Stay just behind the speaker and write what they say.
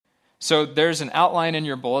So there's an outline in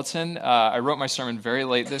your bulletin. I wrote my sermon very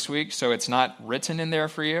late this week, so it's not written in there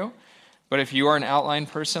for you. But if you are an outline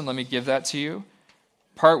person, let me give that to you.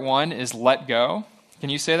 Part 1 is let go. Can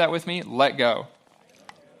you say that with me? Let go.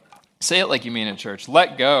 Say it like you mean it, church.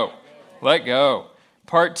 Let go. Let go.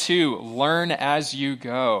 Part 2, learn as you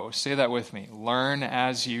go. Say that with me. Learn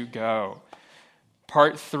as you go.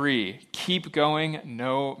 Part 3, keep going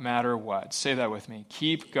no matter what. Say that with me.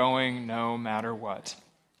 Keep going no matter what.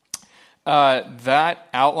 That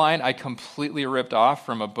outline I completely ripped off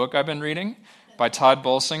from a book I've been reading by Todd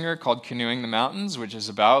Bolsinger called Canoeing the Mountains, which is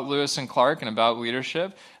about Lewis and Clark and about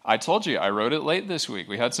leadership. I told you, I wrote it late this week.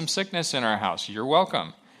 We had some sickness in our house. You're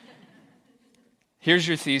welcome. Here's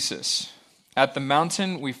your thesis. At the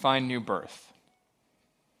mountain, we find new birth.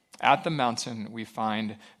 At the mountain, we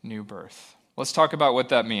find new birth. Let's talk about what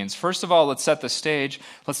that means. First of all, let's set the stage.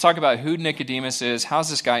 Let's talk about who Nicodemus is. How's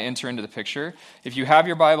this guy enter into the picture? If you have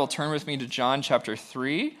your Bible, turn with me to John chapter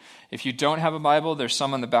 3. If you don't have a Bible, there's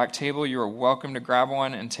some on the back table. You are welcome to grab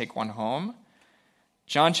one and take one home.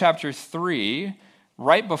 John chapter 3,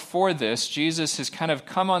 right before this, Jesus has kind of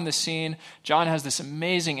come on the scene. John has this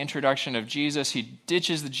amazing introduction of Jesus. He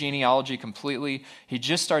ditches the genealogy completely. He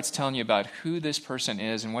just starts telling you about who this person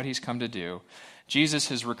is and what he's come to do. Jesus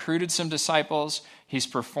has recruited some disciples. He's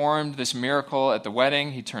performed this miracle at the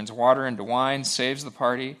wedding. He turns water into wine, saves the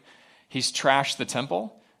party. He's trashed the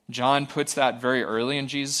temple. John puts that very early in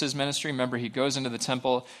Jesus' ministry. Remember, he goes into the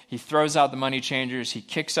temple. He throws out the money changers. He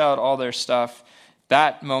kicks out all their stuff.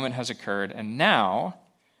 That moment has occurred. And now,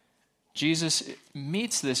 Jesus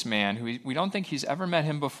meets this man who we don't think he's ever met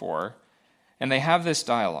him before, and they have this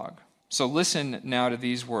dialogue. So listen now to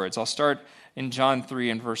these words. I'll start in John 3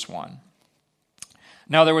 and verse 1.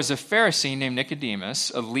 Now there was a Pharisee named Nicodemus,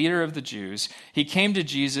 a leader of the Jews. He came to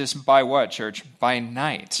Jesus by what, church? By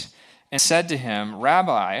night, and said to him,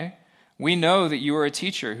 Rabbi, we know that you are a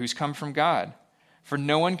teacher who's come from God, for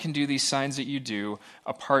no one can do these signs that you do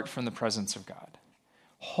apart from the presence of God.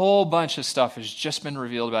 Whole bunch of stuff has just been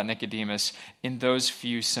revealed about Nicodemus in those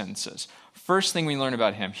few sentences. First thing we learn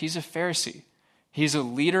about him, he's a Pharisee. He's a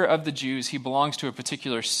leader of the Jews. He belongs to a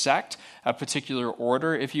particular sect, a particular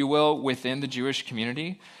order, if you will, within the Jewish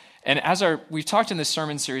community. And we've talked in this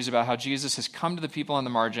sermon series about how Jesus has come to the people on the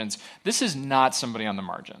margins. This is not somebody on the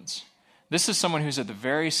margins. This is someone who's at the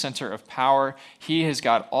very center of power. He has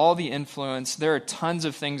got all the influence. There are tons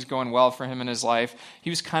of things going well for him in his life. He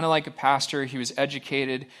was kind of like a pastor. He was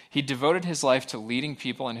educated. He devoted his life to leading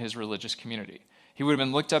people in his religious community. He would have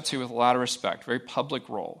been looked up to with a lot of respect, very public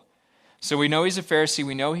role. So we know he's a Pharisee,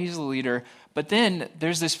 we know he's a leader, but then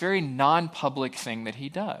there's this very non-public thing that he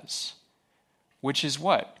does, which is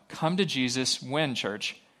what? Come to Jesus when,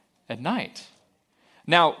 church? At night.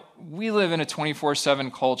 Now, we live in a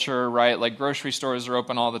 24/7 culture, right? Like grocery stores are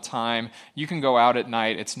open all the time. You can go out at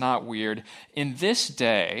night. It's not weird. In this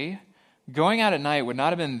day, going out at night would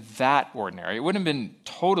not have been that ordinary. It wouldn't have been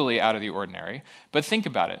totally out of the ordinary. But think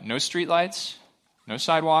about it. No streetlights, no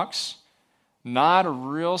sidewalks, not a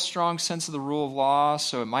real strong sense of the rule of law,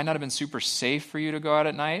 so it might not have been super safe for you to go out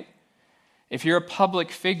at night. If you're a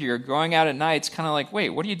public figure, going out at night, it's kind of like, wait,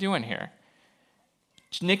 what are you doing here?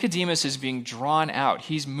 Nicodemus is being drawn out.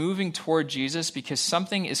 He's moving toward Jesus because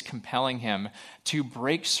something is compelling him to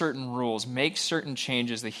break certain rules, make certain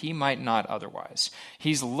changes that he might not otherwise.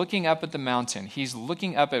 He's looking up at the mountain. He's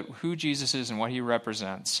looking up at who Jesus is and what he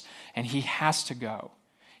represents, and he has to go.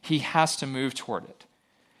 He has to move toward it.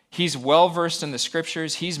 He's well-versed in the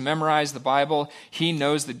scriptures. He's memorized the Bible. He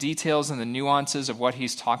knows the details and the nuances of what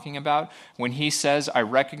he's talking about. When he says, I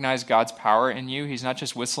recognize God's power in you, he's not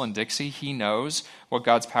just whistling Dixie. He knows what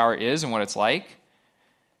God's power is and what it's like.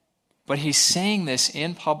 But he's saying this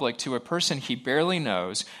in public to a person he barely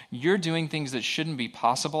knows. You're doing things that shouldn't be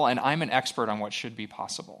possible, and I'm an expert on what should be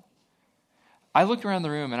possible. I look around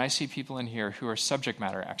the room and I see people in here who are subject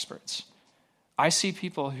matter experts. I see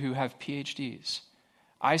people who have PhDs.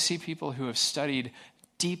 I see people who have studied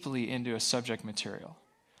deeply into a subject material.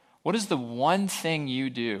 What is the one thing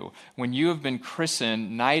you do when you have been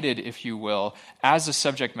christened, knighted, if you will, as a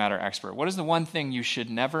subject matter expert? What is the one thing you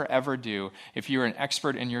should never, ever do if you're an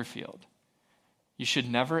expert in your field? You should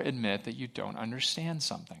never admit that you don't understand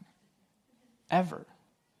something. Ever.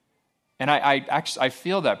 And I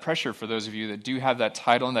feel that pressure for those of you that do have that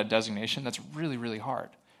title and that designation. That's really, really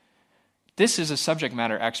hard. This is a subject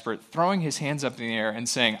matter expert throwing his hands up in the air and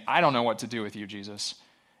saying, I don't know what to do with you, Jesus.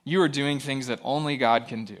 You are doing things that only God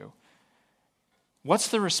can do. What's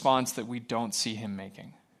the response that we don't see him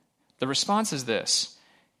making? The response is this.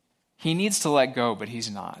 He needs to let go, but he's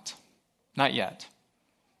not. Not yet.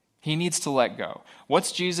 He needs to let go.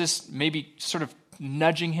 What's Jesus maybe sort of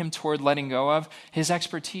nudging him toward letting go of? His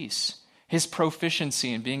expertise, his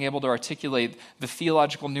proficiency in being able to articulate the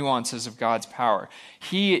theological nuances of God's power.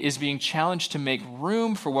 He is being challenged to make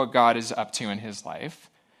room for what God is up to in his life.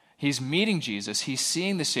 He's meeting Jesus. He's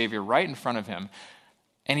seeing the Savior right in front of him.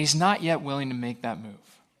 And he's not yet willing to make that move.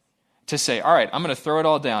 To say, all right, I'm going to throw it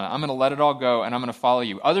all down. I'm going to let it all go, and I'm going to follow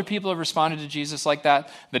you. Other people have responded to Jesus like that.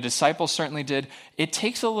 The disciples certainly did. It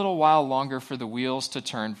takes a little while longer for the wheels to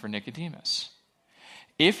turn for Nicodemus.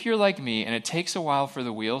 If you're like me, and it takes a while for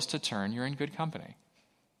the wheels to turn, you're in good company.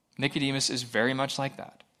 Nicodemus is very much like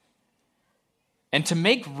that. And to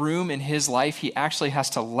make room in his life, he actually has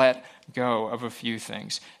to let go of a few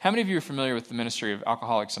things. How many of you are familiar with the ministry of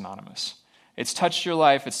Alcoholics Anonymous? It's touched your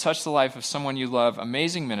life. It's touched the life of someone you love.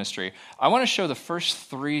 Amazing ministry. I want to show the first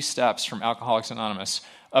 3 steps from Alcoholics Anonymous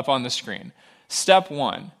up on the screen. Step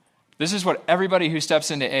 1. This is what everybody who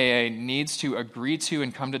steps into AA needs to agree to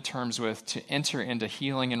and come to terms with to enter into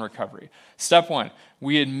healing and recovery. Step 1.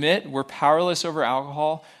 We admit we're powerless over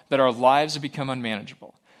alcohol, that our lives have become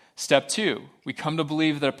unmanageable. Step 2. We come to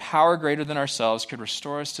believe that a power greater than ourselves could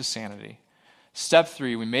restore us to sanity. Step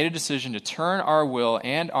 3, we made a decision to turn our will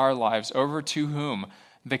and our lives over to whom?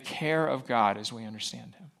 The care of God as we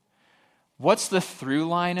understand him. What's the through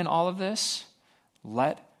line in all of this?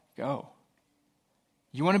 Let go.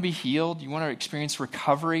 You want to be healed? You want to experience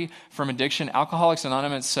recovery from addiction? Alcoholics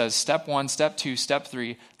Anonymous says step 1, step 2, step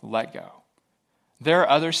 3, let go. There are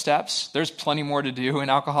other steps. There's plenty more to do in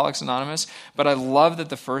Alcoholics Anonymous, but I love that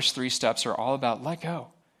the first 3 steps are all about let go.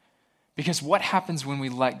 Because what happens when we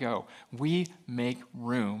let go? We make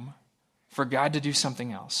room for God to do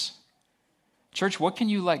something else. Church, what can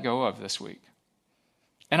you let go of this week?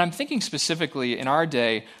 And I'm thinking specifically in our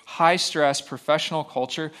day, high-stress professional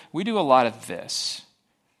culture, we do a lot of this.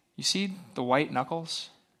 You see the white knuckles?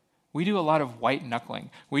 We do a lot of white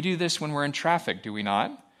knuckling. We do this when we're in traffic, do we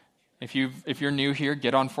not? If you're new here,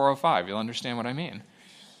 get on 405. You'll understand what I mean.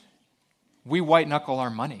 We white knuckle our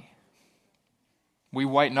money. We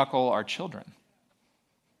white knuckle our children.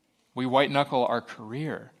 We white knuckle our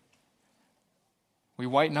career. We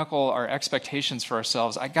white knuckle our expectations for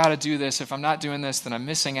ourselves. I got to do this. If I'm not doing this, then I'm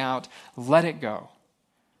missing out. Let it go.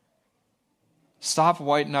 Stop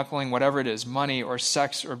white knuckling whatever it is, money or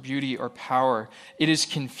sex or beauty or power. It is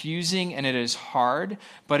confusing and it is hard,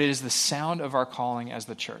 but it is the sound of our calling as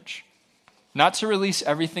the church. Not to release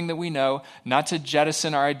everything that we know, not to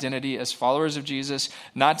jettison our identity as followers of Jesus,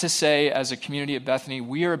 not to say as a community at Bethany,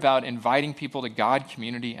 we are about inviting people to God,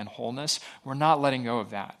 community, and wholeness. We're not letting go of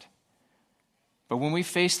that. But when we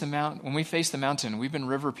face the mountain, we've been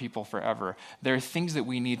river people forever. There are things that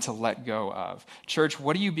we need to let go of. Church,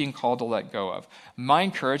 what are you being called to let go of? My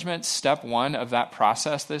encouragement, step 1 of that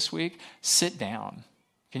process this week, sit down.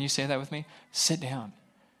 Can you say that with me? Sit down.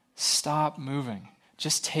 Stop moving.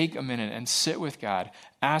 Just take a minute and sit with God.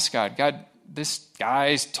 Ask God, God, this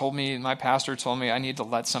guy's told me, my pastor told me I need to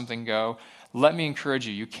let something go. Let me encourage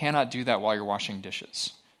you. You cannot do that while you're washing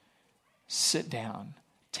dishes. Sit down.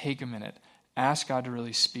 Take a minute. Ask God to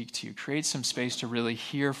really speak to you. Create some space to really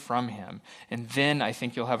hear from him. And then I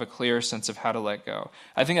think you'll have a clearer sense of how to let go.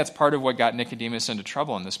 I think that's part of what got Nicodemus into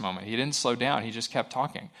trouble in this moment. He didn't slow down. He just kept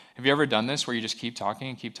talking. Have you ever done this where you just keep talking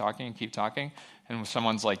and keep talking and keep talking? And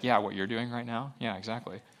someone's like, yeah, what you're doing right now? Yeah,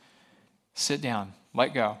 exactly. Sit down.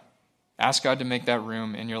 Let go. Ask God to make that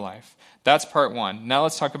room in your life. That's part 1. Now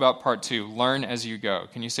let's talk about part 2. Learn as you go.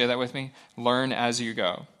 Can you say that with me? Learn as you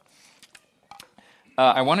go.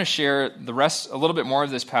 I want to share the rest, a little bit more of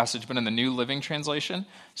this passage, but in the New Living Translation.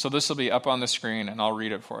 So this will be up on the screen, and I'll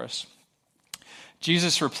read it for us.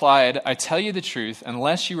 Jesus replied, I tell you the truth,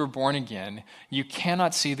 unless you were born again, you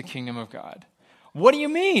cannot see the kingdom of God. What do you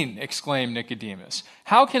mean? Exclaimed Nicodemus.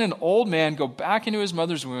 How can an old man go back into his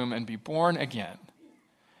mother's womb and be born again?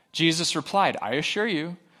 Jesus replied, I assure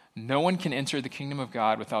you, no one can enter the kingdom of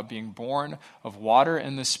God without being born of water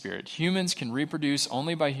and the Spirit. Humans can reproduce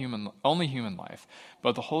only human life,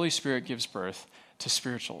 but the Holy Spirit gives birth to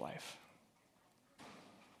spiritual life.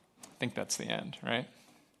 I think that's the end, right?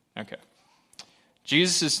 Okay.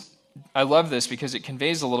 I love this because it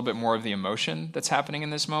conveys a little bit more of the emotion that's happening in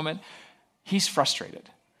this moment. He's frustrated.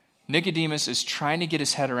 Nicodemus is trying to get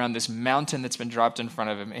his head around this mountain that's been dropped in front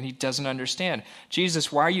of him, and he doesn't understand.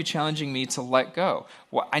 Jesus, why are you challenging me to let go?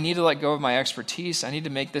 Well, I need to let go of my expertise. I need to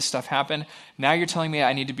make this stuff happen. Now you're telling me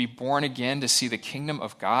I need to be born again to see the kingdom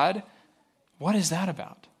of God? What is that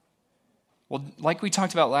about? Well, like we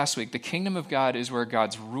talked about last week, the kingdom of God is where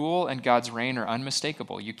God's rule and God's reign are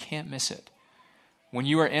unmistakable. You can't miss it. When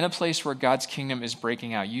you are in a place where God's kingdom is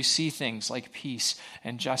breaking out, you see things like peace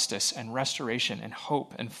and justice and restoration and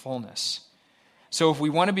hope and fullness. So if we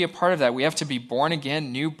want to be a part of that, we have to be born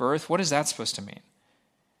again, new birth. What is that supposed to mean?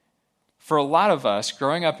 For a lot of us,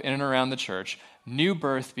 growing up in and around the church, new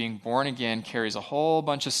birth, being born again, carries a whole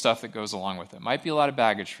bunch of stuff that goes along with it. Might be a lot of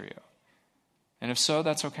baggage for you. And if so,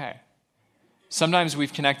 that's okay. Sometimes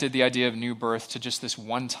we've connected the idea of new birth to just this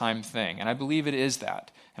one-time thing, and I believe it is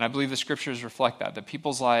that. And I believe the scriptures reflect that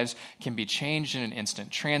people's lives can be changed in an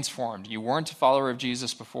instant, transformed. You weren't a follower of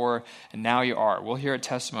Jesus before, and now you are. We'll hear a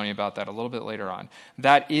testimony about that a little bit later on.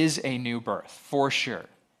 That is a new birth, for sure.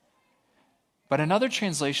 But another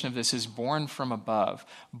translation of this is born from above,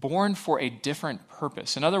 born for a different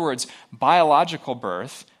purpose. In other words, biological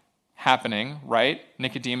birth happening, right?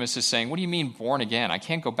 Nicodemus is saying, what do you mean born again? I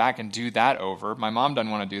can't go back and do that over. My mom doesn't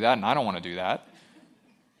want to do that, and I don't want to do that.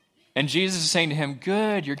 And Jesus is saying to him,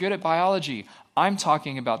 good, you're good at biology. I'm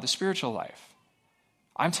talking about the spiritual life.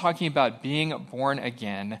 I'm talking about being born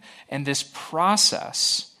again, and this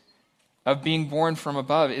process of being born from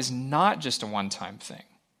above is not just a one-time thing.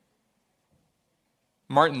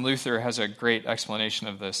 Martin Luther has a great explanation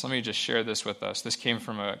of this. Let me just share this with us. This came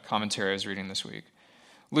from a commentary I was reading this week.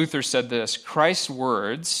 Luther said this, Christ's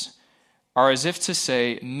words are as if to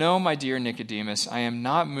say, no, my dear Nicodemus, I am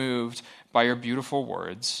not moved by your beautiful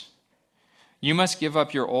words. You must give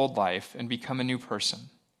up your old life and become a new person.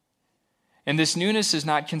 And this newness is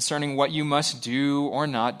not concerning what you must do or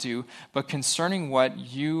not do, but concerning what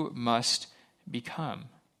you must become.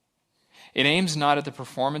 It aims not at the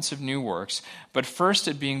performance of new works, but first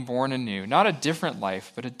at being born anew, not a different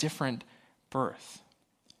life, but a different birth.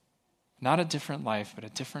 Not a different life, but a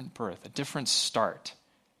different birth, a different start.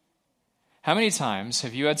 How many times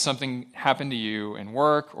have you had something happen to you in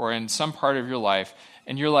work or in some part of your life,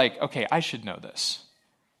 and you're like, okay, I should know this?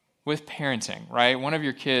 With parenting, right? One of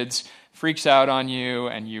your kids freaks out on you,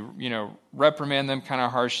 and you reprimand them kind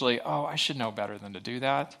of harshly. Oh, I should know better than to do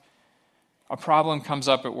that. A problem comes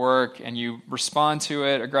up at work, and you respond to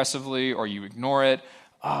it aggressively, or you ignore it.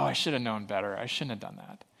 Oh, I should have known better. I shouldn't have done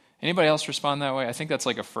that. Anybody else respond that way? I think that's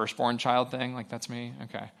like a firstborn child thing. Like, that's me?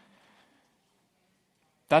 Okay.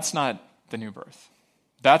 That's not the new birth.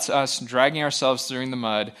 That's us dragging ourselves through the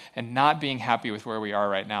mud and not being happy with where we are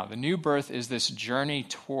right now. The new birth is this journey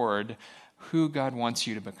toward who God wants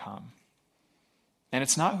you to become. And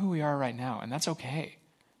it's not who we are right now, and that's okay.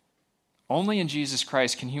 Only in Jesus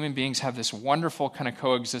Christ can human beings have this wonderful kind of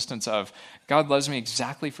coexistence of God loves me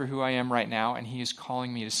exactly for who I am right now, and he is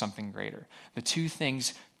calling me to something greater. The two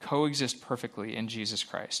things coexist perfectly in Jesus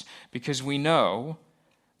Christ because we know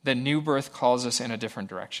that new birth calls us in a different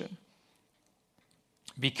direction.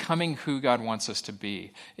 Becoming who God wants us to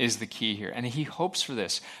be is the key here, and he hopes for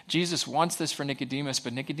this. Jesus wants this for Nicodemus,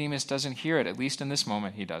 but Nicodemus doesn't hear it. At least in this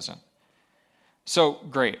moment, he doesn't. So,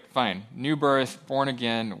 great, fine. New birth, born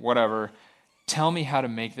again, whatever. Tell me how to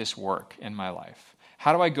make this work in my life.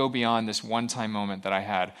 How do I go beyond this one-time moment that I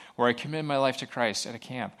had where I committed my life to Christ at a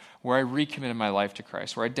camp, where I recommitted my life to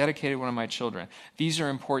Christ, where I dedicated one of my children? These are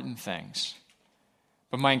important things.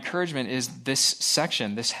 But my encouragement is this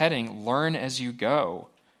section, this heading, learn as you go.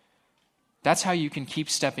 That's how you can keep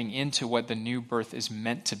stepping into what the new birth is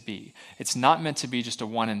meant to be. It's not meant to be just a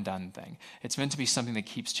one-and-done thing. It's meant to be something that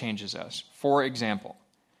keeps changes us. For example,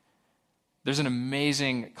 there's an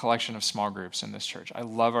amazing collection of small groups in this church. I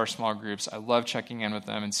love our small groups. I love checking in with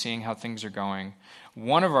them and seeing how things are going.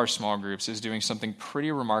 One of our small groups is doing something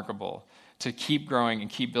pretty remarkable to keep growing and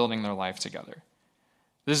keep building their life together.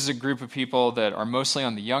 This is a group of people that are mostly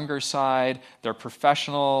on the younger side. They're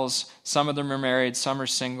professionals. Some of them are married. Some are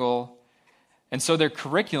single. And so their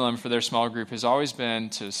curriculum for their small group has always been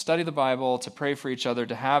to study the Bible, to pray for each other,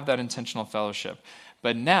 to have that intentional fellowship.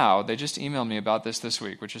 But now, they just emailed me about this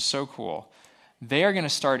week, which is so cool. They are going to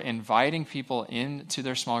start inviting people into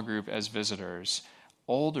their small group as visitors,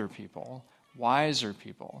 older people, wiser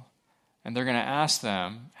people. And they're going to ask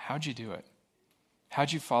them, how'd you do it?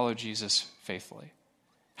 How'd you follow Jesus faithfully?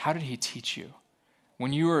 How did he teach you?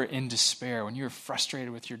 When you were in despair, when you were frustrated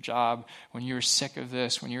with your job, when you were sick of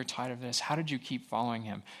this, when you were tired of this, how did you keep following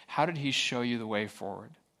him? How did he show you the way forward?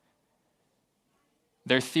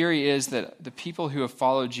 Their theory is that the people who have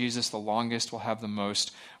followed Jesus the longest will have the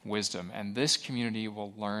most wisdom, and this community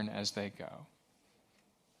will learn as they go.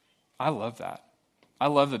 I love that. I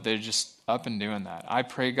love that they're just up and doing that. I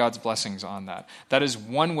pray God's blessings on that. That is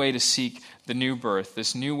one way to seek the new birth,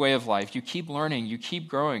 this new way of life. You keep learning, you keep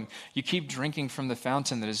growing, you keep drinking from the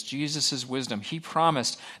fountain that is Jesus' wisdom. He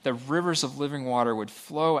promised that rivers of living water would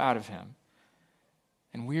flow out of him.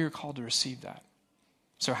 And we are called to receive that.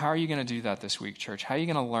 So how are you going to do that this week, church? How are you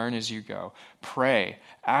going to learn as you go? Pray.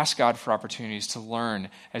 Ask God for opportunities to learn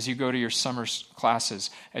as you go to your summer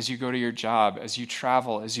classes, as you go to your job, as you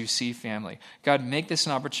travel, as you see family. God, make this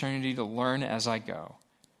an opportunity to learn as I go.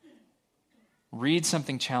 Read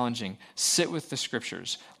something challenging. Sit with the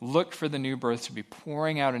scriptures. Look for the new birth to be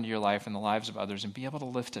pouring out into your life and the lives of others and be able to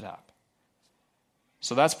lift it up.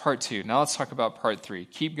 So that's part 2. Now let's talk about part 3.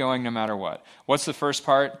 Keep going no matter what. What's the first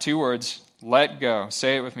part? 2 words. Let go.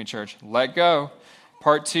 Say it with me, church. Let go.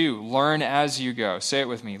 Part 2, learn as you go. Say it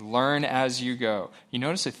with me. Learn as you go. You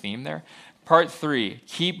notice a theme there? Part 3,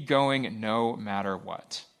 keep going no matter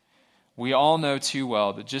what. We all know too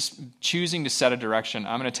well that just choosing to set a direction,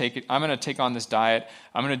 I'm going to take on this diet,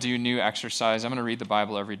 I'm going to do new exercise, I'm going to read the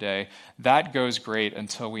Bible every day. That goes great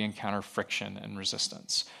until we encounter friction and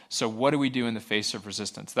resistance. So what do we do in the face of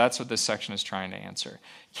resistance? That's what this section is trying to answer.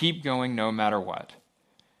 Keep going no matter what.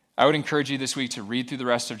 I would encourage you this week to read through the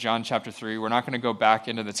rest of John chapter 3. We're not going to go back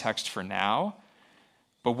into the text for now.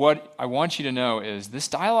 But what I want you to know is this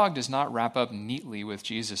dialogue does not wrap up neatly with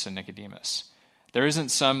Jesus and Nicodemus. There isn't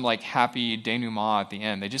some happy denouement at the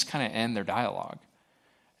end. They just kind of end their dialogue.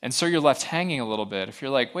 And so you're left hanging a little bit. If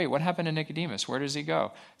you're like, wait, what happened to Nicodemus? Where does he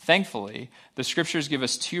go? Thankfully, the scriptures give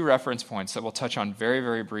us 2 reference points that we'll touch on very,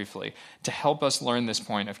 very briefly to help us learn this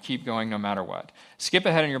point of keep going no matter what. Skip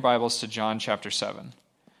ahead in your Bibles to John chapter 7.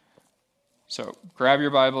 So grab your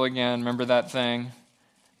Bible again. Remember that thing?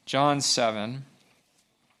 John 7.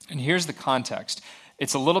 And here's the context.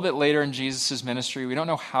 It's a little bit later in Jesus' ministry. We don't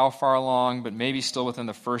know how far along, but maybe still within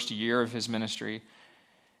the first year of his ministry.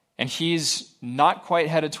 And he's not quite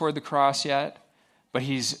headed toward the cross yet, but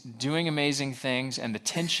he's doing amazing things, and the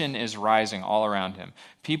tension is rising all around him.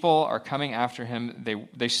 People are coming after him.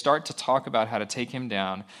 They start to talk about how to take him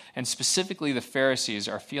down, and specifically the Pharisees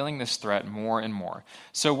are feeling this threat more and more.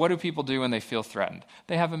 So what do people do when they feel threatened?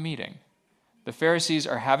 They have a meeting. The Pharisees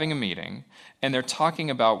are having a meeting, and they're talking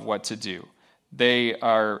about what to do. They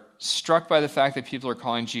are struck by the fact that people are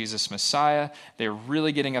calling Jesus Messiah. They're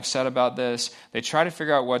really getting upset about this. They try to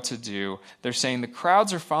figure out what to do. They're saying the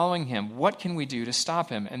crowds are following him. What can we do to stop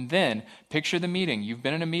him? And then picture the meeting. You've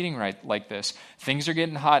been in a meeting like this. Things are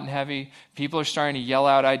getting hot and heavy. People are starting to yell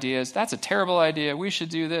out ideas. That's a terrible idea. We should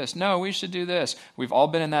do this. No, we should do this. We've all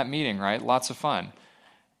been in that meeting, right? Lots of fun.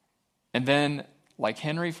 And then, like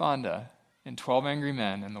Henry Fonda in 12 Angry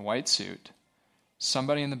Men in the white suit,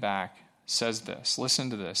 somebody in the back says this. Listen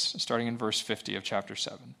to this, starting in verse 50 of chapter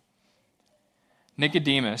 7.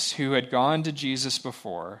 Nicodemus, who had gone to Jesus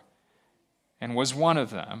before and was one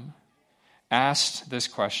of them, asked this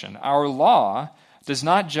question. Our law does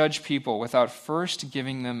not judge people without first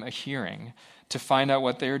giving them a hearing to find out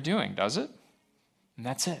what they are doing, does it? And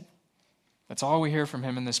that's it. That's all we hear from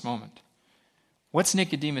him in this moment. What's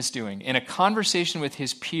Nicodemus doing? In a conversation with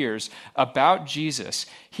his peers about Jesus,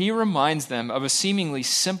 he reminds them of a seemingly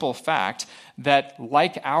simple fact that,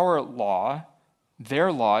 like our law,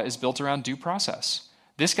 their law is built around due process.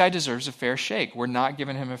 This guy deserves a fair shake. We're not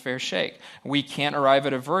giving him a fair shake. We can't arrive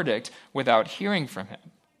at a verdict without hearing from him.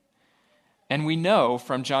 And we know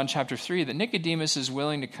from John chapter 3 that Nicodemus is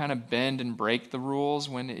willing to kind of bend and break the rules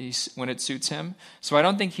when it suits him. So I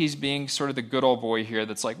don't think he's being sort of the good old boy here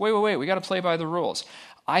that's like, wait, we got to play by the rules.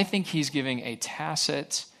 I think he's giving a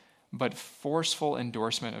tacit but forceful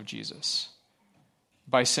endorsement of Jesus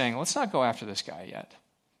by saying, let's not go after this guy yet.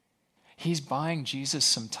 He's buying Jesus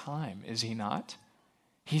some time, is he not?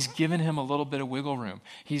 He's given him a little bit of wiggle room.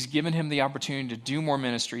 He's given him the opportunity to do more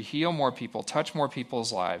ministry, heal more people, touch more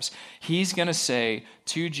people's lives. He's going to say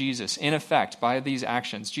to Jesus, in effect, by these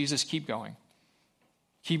actions, Jesus, keep going.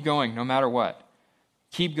 Keep going no matter what.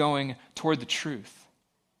 Keep going toward the truth.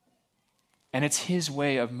 And it's his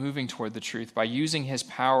way of moving toward the truth by using his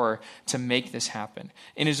power to make this happen.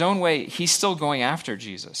 In his own way, he's still going after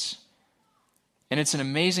Jesus. And it's an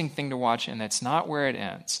amazing thing to watch, and that's not where it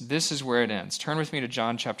ends. This is where it ends. Turn with me to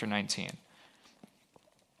John chapter 19.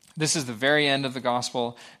 This is the very end of the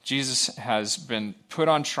gospel. Jesus has been put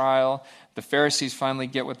on trial. The Pharisees finally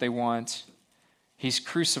get what they want. He's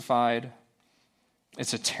crucified.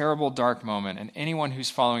 It's a terrible, dark moment, and anyone who's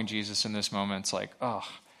following Jesus in this moment is like, oh,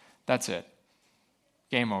 that's it.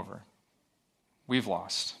 Game over. We've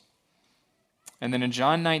lost. And then in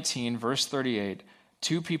John 19, verse 38,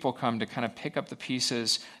 2 people come to kind of pick up the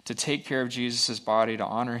pieces to take care of Jesus' body, to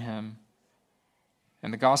honor him.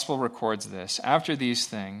 And the gospel records this. After these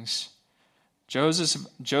things,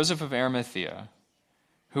 Joseph of Arimathea,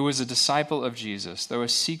 who was a disciple of Jesus, though a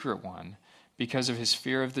secret one, because of his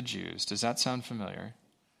fear of the Jews. Does that sound familiar?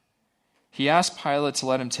 He asked Pilate to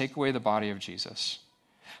let him take away the body of Jesus.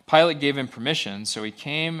 Pilate gave him permission, so he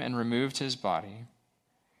came and removed his body.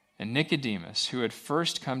 And Nicodemus, who had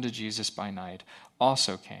first come to Jesus by night,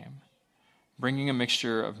 also came, bringing a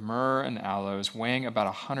mixture of myrrh and aloes weighing about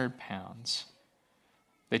 100 pounds.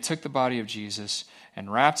 They took the body of Jesus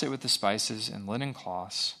and wrapped it with the spices in linen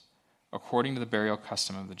cloths, according to the burial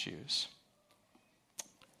custom of the Jews.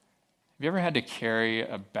 Have you ever had to carry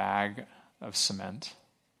a bag of cement?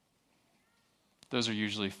 Those are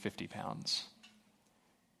usually 50 pounds.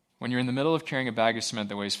 When you're in the middle of carrying a bag of cement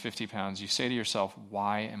that weighs 50 pounds, you say to yourself,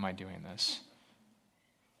 why am I doing this?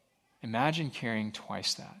 Imagine carrying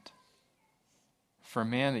twice that for a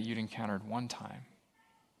man that you'd encountered one time,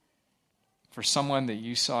 for someone that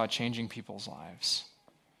you saw changing people's lives.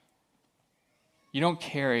 You don't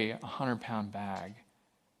carry a 100-pound bag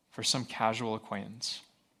for some casual acquaintance.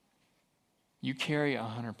 You carry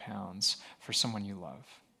 100 pounds for someone you love,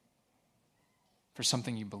 for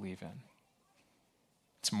something you believe in.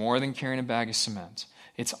 It's more than carrying a bag of cement.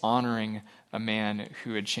 It's honoring a man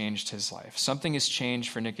who had changed his life. Something has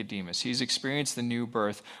changed for Nicodemus. He's experienced the new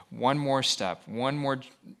birth, one more step, one more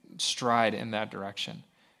stride in that direction.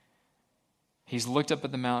 He's looked up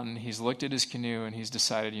at the mountain, he's looked at his canoe, and he's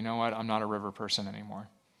decided, you know what, I'm not a river person anymore.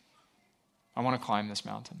 I want to climb this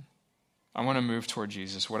mountain. I want to move toward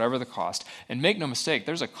Jesus, whatever the cost. And make no mistake,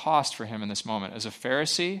 there's a cost for him in this moment. As a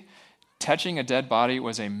Pharisee, touching a dead body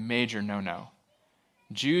was a major no-no.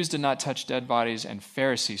 Jews did not touch dead bodies, and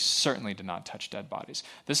Pharisees certainly did not touch dead bodies.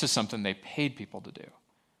 This is something they paid people to do.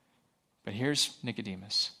 But here's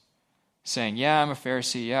Nicodemus saying, yeah, I'm a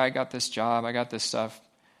Pharisee. Yeah, I got this job. I got this stuff.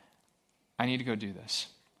 I need to go do this.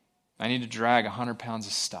 I need to drag 100 pounds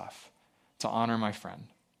of stuff to honor my friend.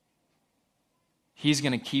 He's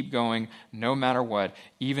going to keep going no matter what,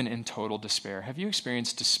 even in total despair. Have you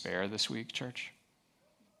experienced despair this week, church?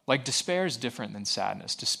 Like, despair is different than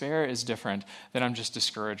sadness. Despair is different than I'm just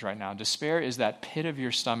discouraged right now. Despair is that pit of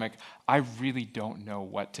your stomach, I really don't know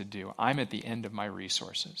what to do. I'm at the end of my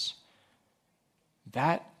resources.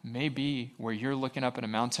 That may be where you're looking up at a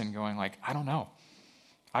mountain going like, I don't know.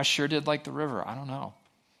 I sure did like the river. I don't know.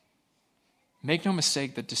 Make no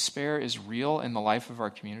mistake that despair is real in the life of our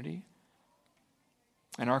community.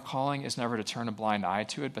 And our calling is never to turn a blind eye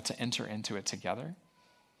to it, but to enter into it together.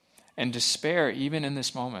 And despair, even in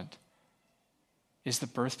this moment, is the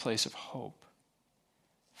birthplace of hope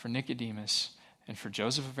for Nicodemus and for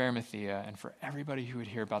Joseph of Arimathea and for everybody who would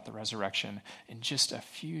hear about the resurrection in just a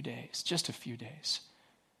few days,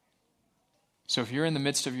 So if you're in the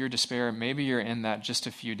midst of your despair, maybe you're in that just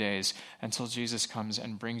a few days until Jesus comes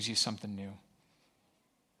and brings you something new.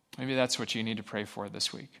 Maybe that's what you need to pray for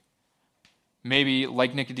this week. Maybe,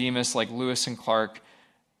 like Nicodemus, like Lewis and Clark,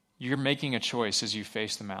 you're making a choice as you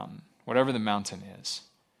face the mountain, whatever the mountain is.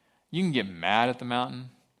 You can get mad at the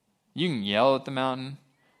mountain. You can yell at the mountain.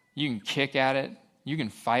 You can kick at it. You can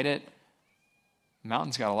fight it. The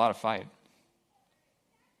mountain's got a lot of fight.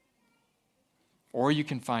 Or you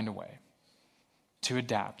can find a way to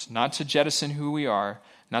adapt, not to jettison who we are,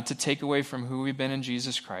 not to take away from who we've been in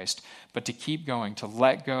Jesus Christ, but to keep going, to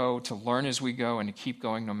let go, to learn as we go, and to keep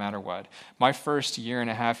going no matter what. My first year and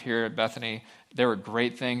a half here at Bethany, there were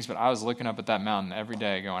great things, but I was looking up at that mountain every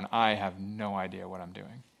day going, I have no idea what I'm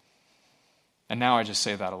doing. And now I just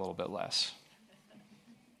say that a little bit less.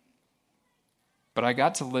 But I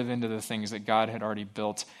got to live into the things that God had already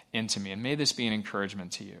built into me, and may this be an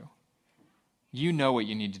encouragement to you. You know what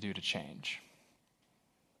you need to do to change.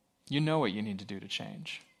 You know what you need to do to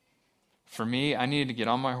change. For me, I needed to get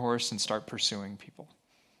on my horse and start pursuing people.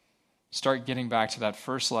 Start getting back to that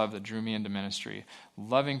first love that drew me into ministry,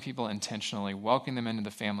 loving people intentionally, welcoming them into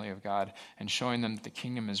the family of God, and showing them that the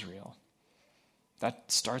kingdom is real. That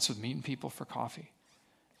starts with meeting people for coffee.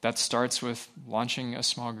 That starts with launching a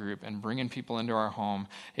small group and bringing people into our home.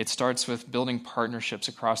 It starts with building partnerships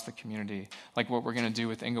across the community, like what we're going to do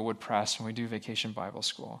with Inglewood Press when we do Vacation Bible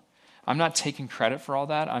School. I'm not taking credit for all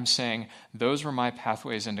that. I'm saying those were my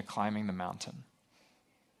pathways into climbing the mountain.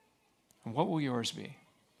 And what will yours be?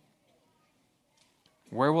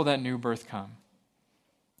 Where will that new birth come?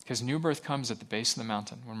 Because new birth comes at the base of the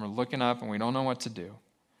mountain when we're looking up and we don't know what to do.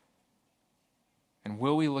 And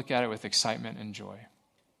will we look at it with excitement and joy?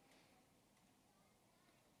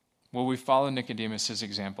 Will we follow Nicodemus'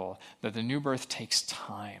 example that the new birth takes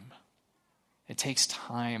time? It takes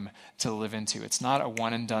time to live into. It's not a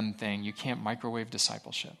one-and-done thing. You can't microwave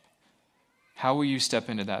discipleship. How will you step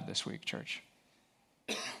into that this week, church?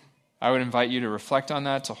 I would invite you to reflect on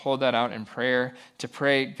that, to hold that out in prayer, to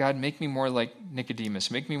pray, God, make me more like Nicodemus.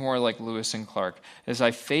 Make me more like Lewis and Clark. As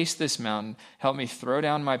I face this mountain, help me throw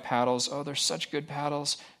down my paddles. Oh, they're such good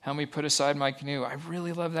paddles. Help me put aside my canoe. I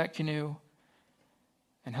really love that canoe.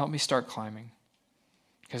 And help me start climbing.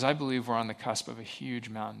 because I believe we're on the cusp of a huge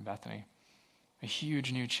mountain, Bethany, a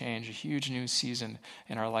huge new change, a huge new season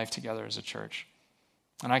in our life together as a church.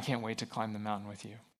 And I can't wait to climb the mountain with you.